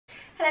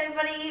Hello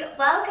everybody,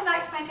 welcome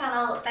back to my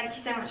channel. Thank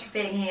you so much for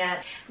being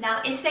here.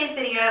 Now in today's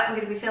video I'm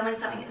going to be filming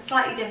something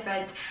slightly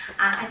different,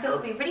 and I thought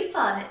it would be really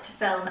fun to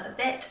film a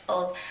bit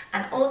of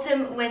an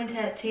autumn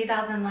winter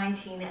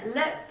 2019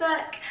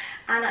 lookbook,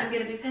 and I'm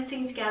going to be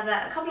putting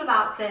together a couple of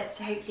outfits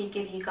to hopefully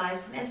give you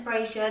guys some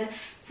inspiration,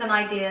 some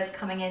ideas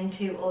coming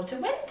into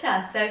autumn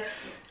winter. So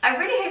I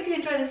really hope you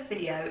enjoy this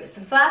video. It's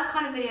the first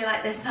kind of video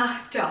like this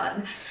that I've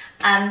done.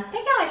 But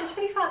yeah, I just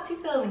really fancy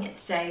filming it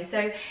today.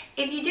 So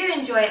if you do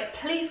enjoy it,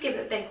 please give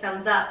it a big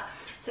thumbs up.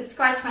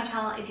 Subscribe to my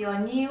channel if you are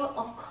new.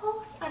 Of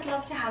course, I'd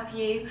love to have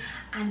you.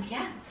 And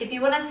yeah, if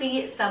you want to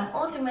see some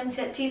autumn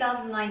winter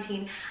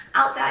 2019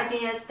 outfit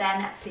ideas,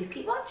 then please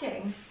keep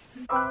watching.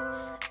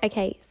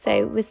 Okay,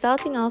 so we're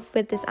starting off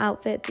with this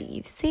outfit that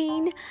you've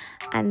seen,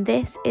 and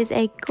this is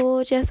a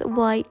gorgeous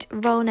white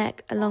roll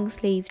neck long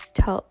sleeved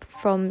top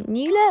from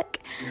New Look,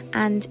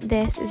 and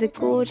this is a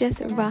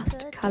gorgeous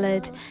rust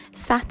coloured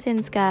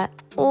satin skirt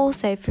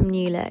also from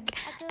New Look,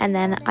 and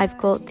then I've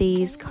got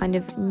these kind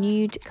of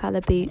nude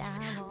colour boots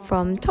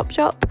from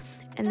Topshop,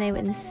 and they were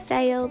in the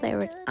sale. They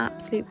were an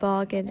absolute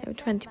bargain. They were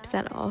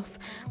 20% off,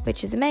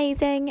 which is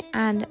amazing.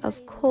 And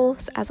of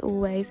course, as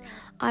always,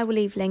 I will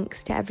leave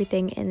links to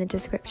everything in the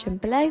description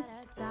below.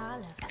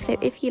 So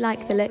if you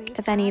like the look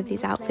of any of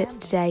these outfits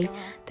today,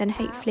 then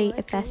hopefully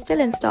if they're still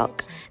in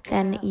stock,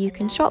 then you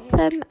can shop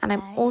them. And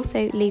I'm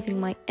also leaving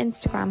my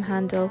Instagram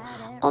handle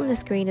on the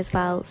screen as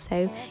well,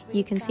 so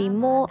you can see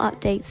more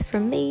updates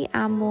from me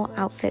and more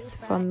outfits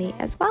from me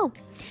as well.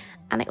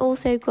 And I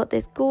also got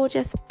this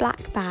gorgeous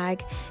black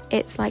bag.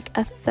 It's like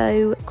a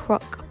faux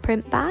croc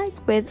print bag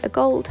with a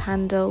gold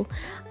handle,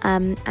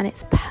 and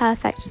it's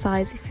perfect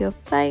size for your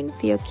phone,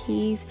 for your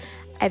keys,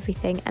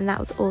 everything. And that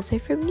was also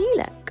from New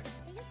Look.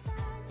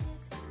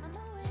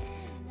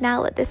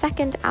 Now the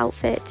second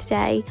outfit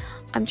today,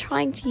 I'm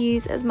trying to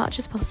use as much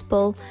as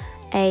possible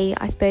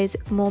I suppose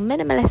more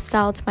minimalist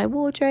style to my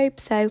wardrobe,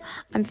 so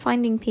I'm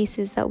finding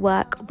pieces that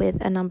work with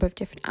a number of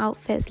different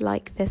outfits,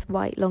 like this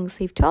white long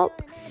sleeve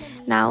top.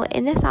 Now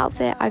in this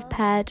outfit I've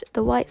paired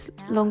the white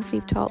long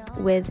sleeve top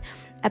with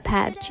a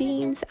pair of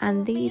jeans,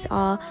 and these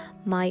are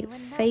my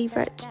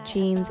favourite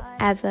jeans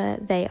ever.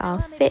 They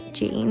are fit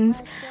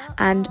jeans,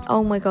 and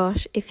oh my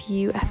gosh, if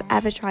you have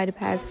ever tried a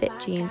pair of fit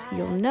jeans,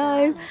 you'll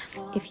know.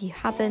 If you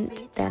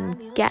haven't, then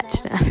get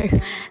to know.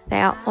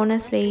 They are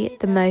honestly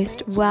the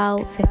most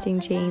well-fitting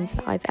jeans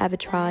that I've ever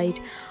tried.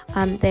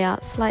 They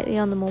are slightly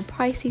on the more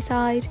pricey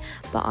side,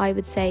 but I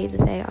would say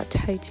that they are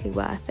totally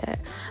worth it,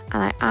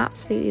 and I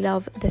absolutely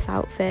love this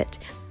outfit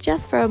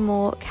just for a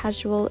more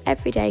casual,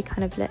 everyday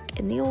kind of look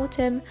in the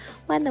autumn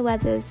when the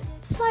weather's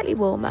slightly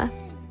warmer.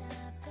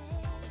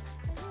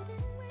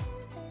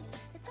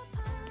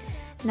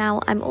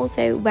 Now I'm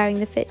also wearing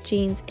the fit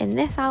jeans in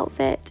this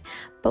outfit,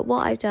 but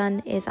what I've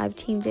done is I've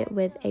teamed it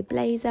with a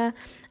blazer,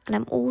 and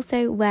I'm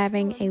also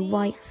wearing a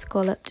white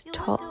scalloped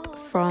top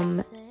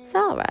from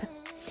Zara.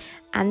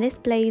 And this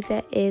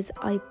blazer is,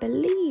 I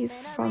believe,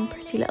 from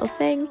Pretty Little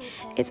Thing.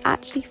 It's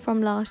actually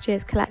from last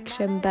year's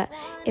collection, but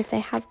if they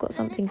have got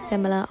something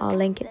similar, I'll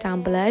link it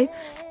down below.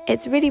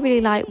 It's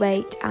really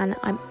lightweight, and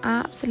I'm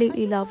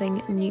absolutely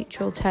loving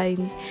neutral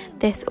tones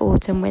this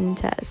autumn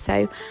winter.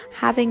 So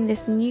having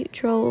this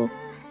neutral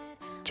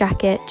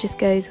jacket just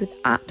goes with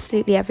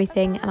absolutely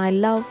everything, and I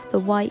love the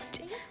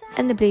white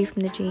and the blue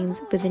from the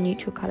jeans with the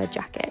neutral coloured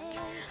jacket.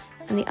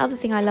 And the other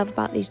thing I love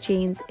about these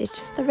jeans is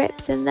just the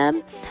rips in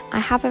them. I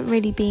haven't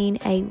really been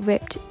a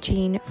ripped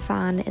jean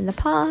fan in the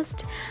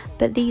past,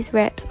 but these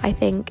rips I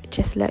think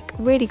just look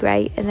really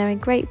great, and they're in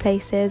great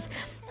places,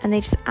 and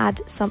they just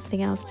add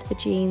something else to the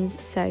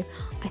jeans. So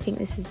I think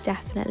this is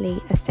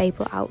definitely a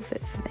staple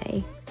outfit for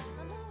me.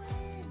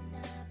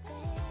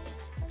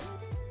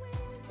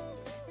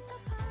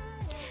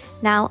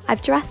 Now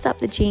I've dressed up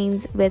the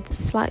jeans with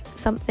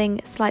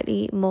something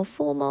slightly more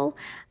formal,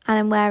 and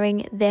I'm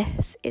wearing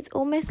this. It's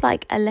almost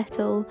like a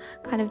little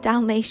kind of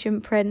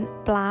Dalmatian print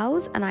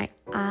blouse, and I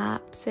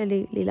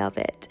absolutely love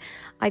it.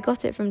 I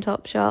got it from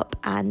Topshop,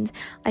 and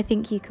I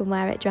think you can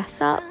wear it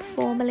dressed up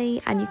formally,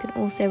 and you can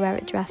also wear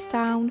it dressed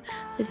down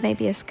with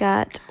maybe a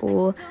skirt,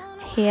 or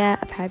here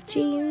a pair of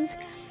jeans.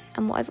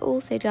 And what I've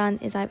also done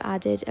is I've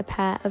added a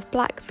pair of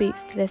black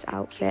boots to this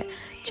outfit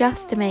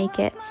just to make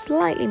it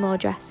slightly more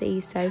dressy.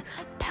 So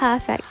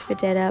perfect for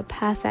dinner,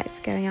 perfect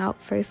for going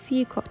out for a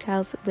few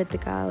cocktails with the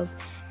girls.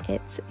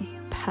 It's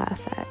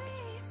perfect.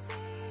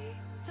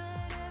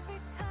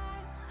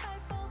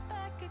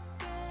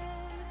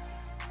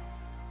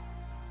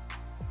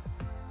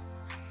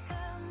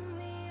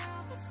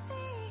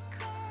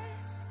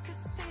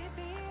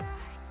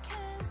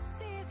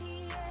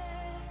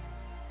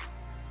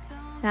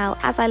 Now,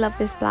 as I love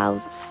this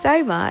blouse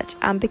so much,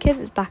 and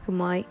because it's black and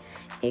white,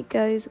 it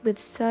goes with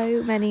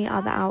so many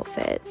other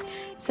outfits.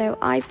 So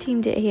I've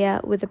teamed it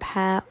here with a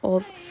pair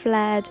of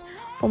flared,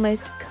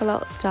 almost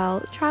culotte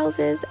style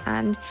trousers,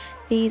 and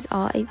these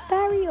are a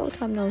very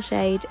autumnal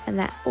shade, and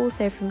they're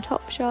also from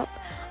Topshop.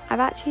 I've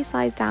actually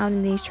sized down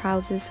in these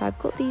trousers, so I've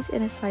got these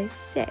in a size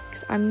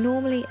 6. I'm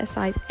normally a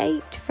size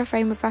 8 for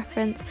frame of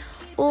reference.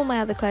 all my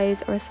other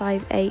clothes are a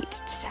size 8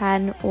 to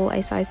 10 or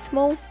a size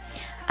small.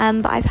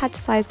 But I've had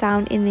to size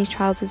down in these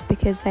trousers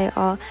because they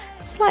are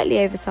slightly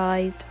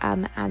oversized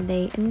and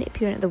they nip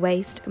you in at the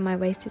waist, and my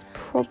waist is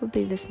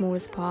probably the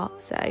smallest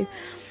part, so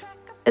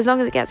as long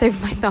as it gets over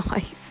my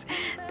thighs,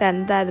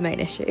 then they're the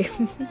main issue.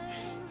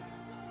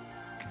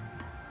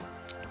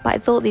 But I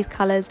thought these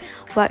colours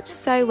worked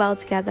so well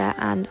together,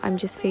 and I'm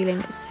just feeling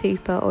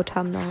super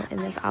autumnal in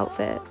this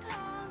outfit.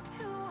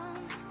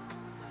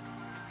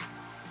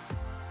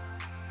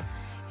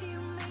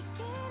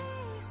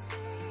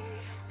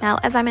 Now,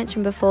 as I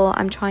mentioned before,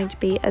 I'm trying to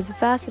be as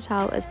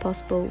versatile as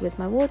possible with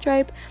my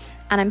wardrobe,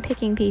 and I'm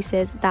picking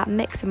pieces that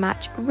mix and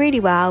match really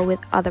well with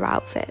other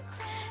outfits.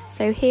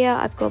 So here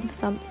I've gone for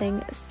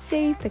something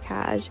super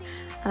cash,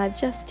 and I've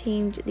just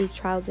teamed these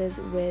trousers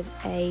with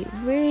a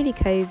really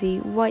cozy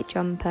white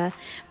jumper.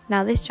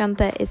 Now this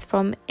jumper is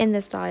from In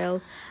The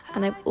Style,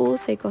 and I've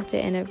also got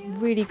it in a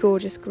really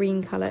gorgeous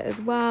green colour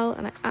as well,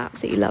 and I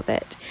absolutely love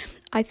it.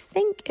 I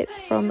think it's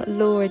from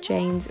Laura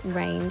Jane's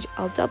range.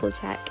 I'll double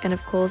check and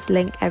of course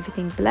link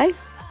everything below.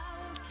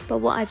 But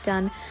what I've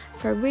done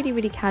for a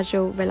really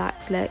casual,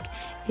 relaxed look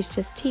is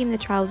just team the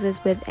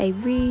trousers with a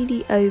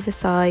really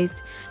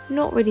oversized,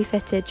 not really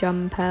fitted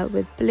jumper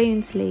with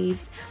balloon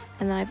sleeves,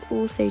 and then I've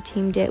also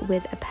teamed it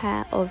with a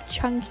pair of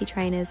chunky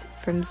trainers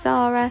from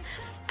Zara,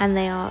 and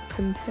they are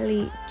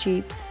complete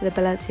dupes for the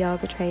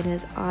Balenciaga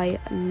trainers. I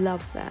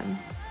love them.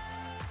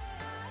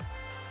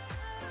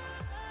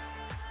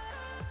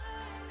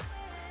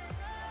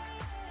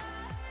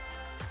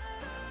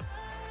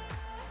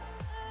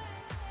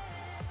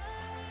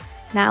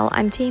 Now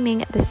I'm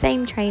teaming the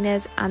same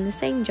trainers and the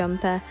same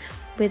jumper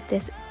with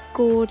this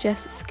gorgeous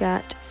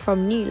skirt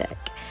from New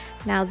Look.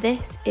 Now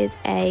this is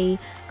a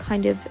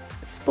kind of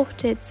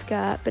spotted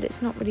skirt, but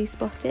it's not really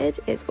spotted.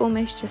 It's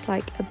almost just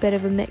like a bit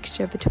of a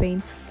mixture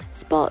between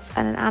spots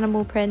and an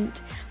animal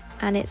print,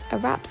 and it's a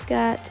wrap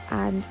skirt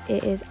and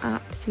it is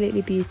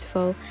absolutely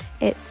beautiful.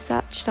 It's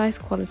such nice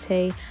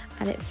quality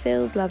and it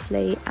feels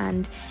lovely,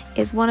 and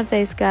it's one of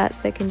those skirts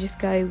that can just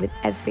go with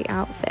every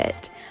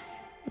outfit.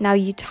 Now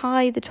you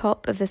tie the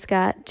top of the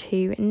skirt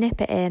to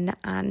nip it in,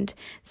 and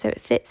so it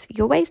fits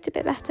your waist a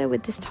bit better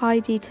with this tie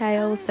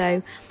detail,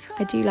 so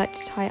I do like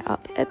to tie it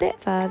up a bit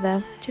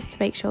further just to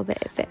make sure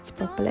that it fits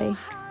properly.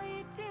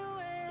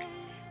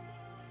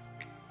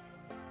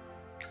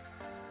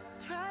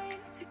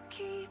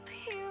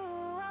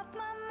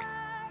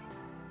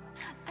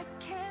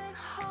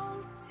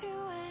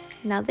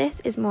 Now this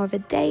is more of a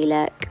day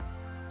look,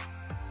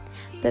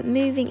 but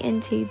moving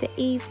into the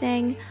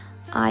evening,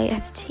 I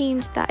have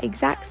teamed that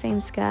exact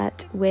same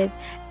skirt with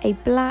a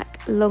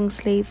black long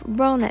sleeve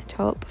roll neck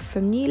top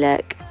from New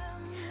Look,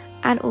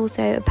 and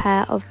also a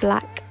pair of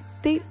black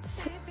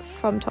boots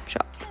from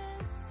Topshop.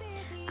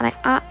 And I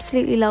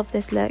absolutely love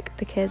this look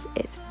because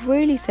it's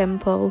really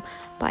simple,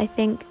 but I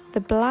think the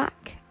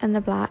black and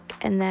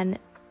then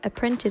a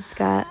printed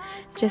skirt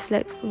just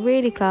looks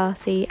really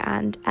classy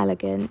and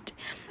elegant,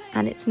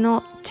 and it's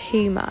not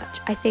too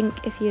much. I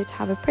think if you were to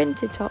have a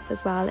printed top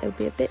as well, it would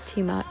be a bit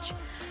too much.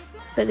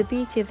 But the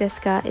beauty of this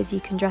skirt is you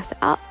can dress it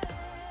up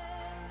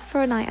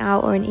for a night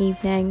out or an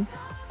evening,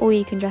 or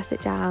you can dress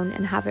it down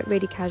and have it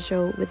really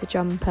casual with a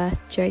jumper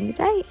during the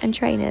day and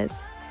trainers.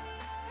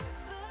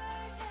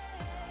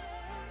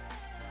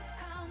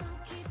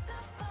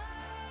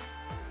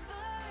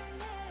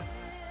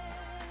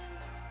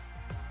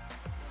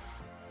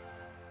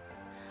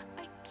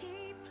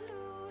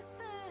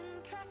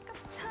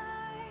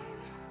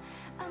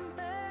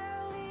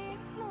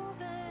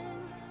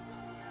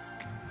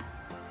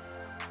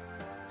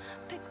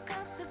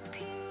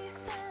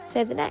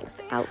 So the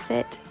next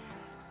outfit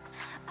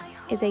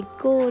is a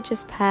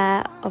gorgeous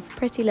pair of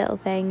Pretty Little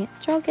Thing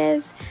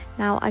joggers.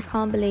 Now I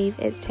can't believe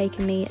it's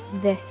taken me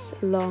this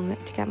long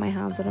to get my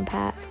hands on a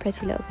pair of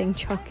Pretty Little Thing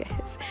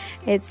joggers.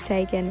 It's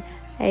taken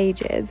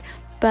ages,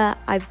 but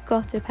I've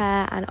got a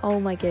pair and oh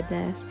my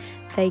goodness,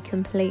 they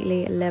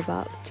completely live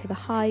up to the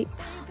hype.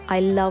 I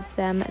love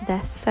them,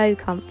 they're so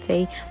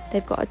comfy.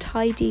 They've got a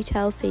tie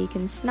detail so you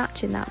can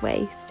snatch in that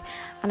waist,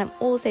 and I'm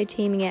also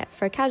teaming it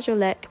for a casual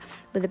look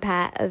with a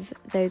pair of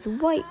those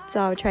white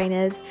Zara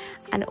trainers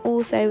and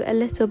also a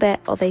little bit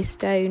of a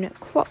stone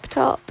crop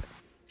top,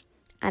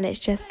 and it's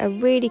just a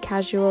really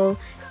casual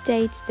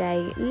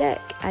day-to-day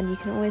look, and you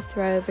can always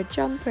throw over a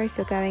jumper if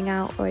you're going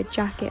out, or a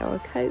jacket or a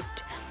coat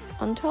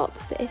on top,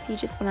 but if you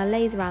just want to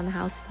laze around the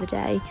house for the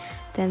day,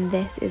 then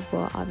this is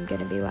what I'm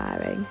going to be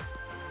wearing.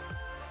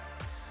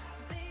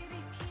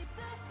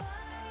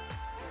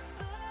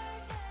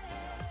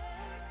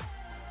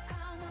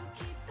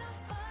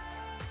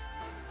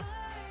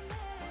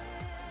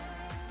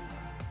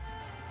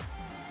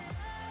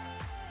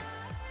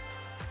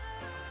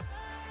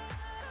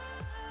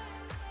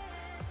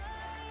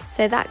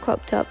 So that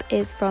crop top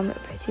is from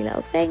Pretty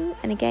Little Thing,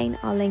 and again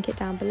I'll link it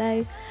down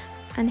below.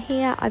 And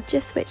here I've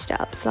just switched it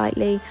up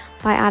slightly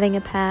by adding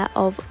a pair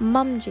of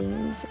mum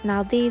jeans.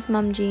 Now these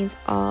mum jeans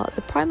are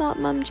the Primark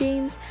mum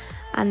jeans,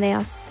 and they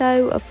are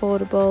so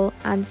affordable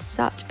and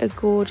such a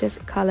gorgeous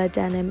colour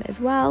denim as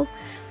well.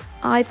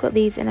 I've got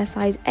these in a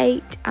size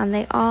 8 and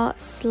they are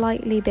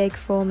slightly big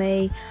for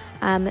me,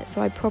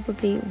 so I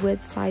probably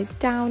would size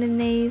down in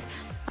these.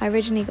 I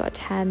originally got a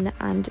 10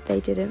 and they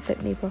didn't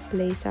fit me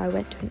properly, so I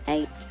went to an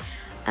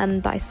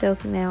 8, but I still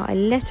think they are a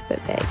little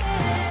bit big,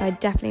 so I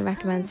definitely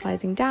recommend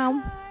sizing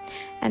down.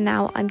 And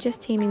now I'm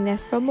just teaming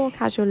this for a more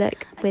casual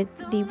look with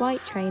the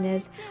white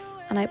trainers,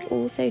 and I've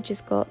also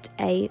just got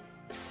a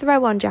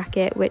throw-on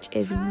jacket which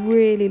is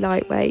really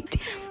lightweight,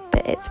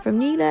 but it's from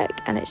New Look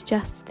and it's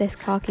just this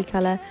khaki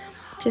colour,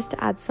 just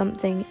to add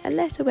something a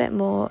little bit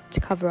more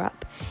to cover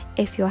up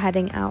if you're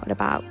heading out and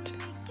about.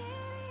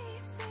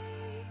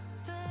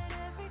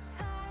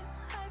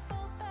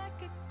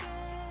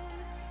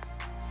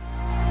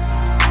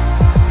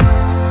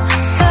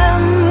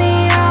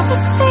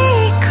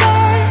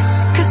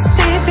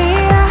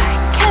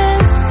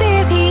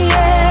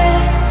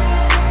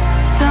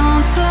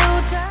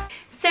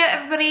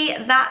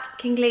 That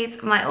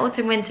concludes my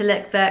autumn winter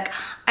lookbook.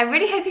 I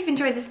really hope you've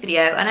enjoyed this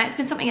video. I know it's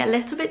been something a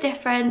little bit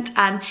different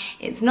and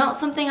it's not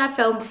something I've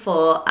filmed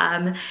before,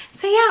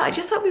 so yeah, I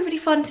just thought it'd be really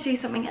fun to do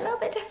something a little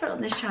bit different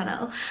on this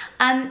channel.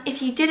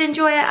 If you did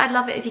enjoy it, I'd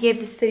love it if you gave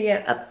this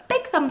video a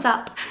big thumbs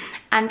up,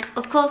 and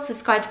of course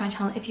subscribe to my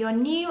channel if you're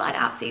new. I'd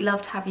absolutely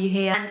love to have you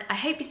here, and I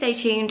hope you stay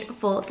tuned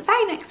for the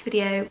very next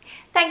video.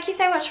 Thank you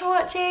so much for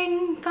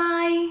watching.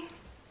 Bye.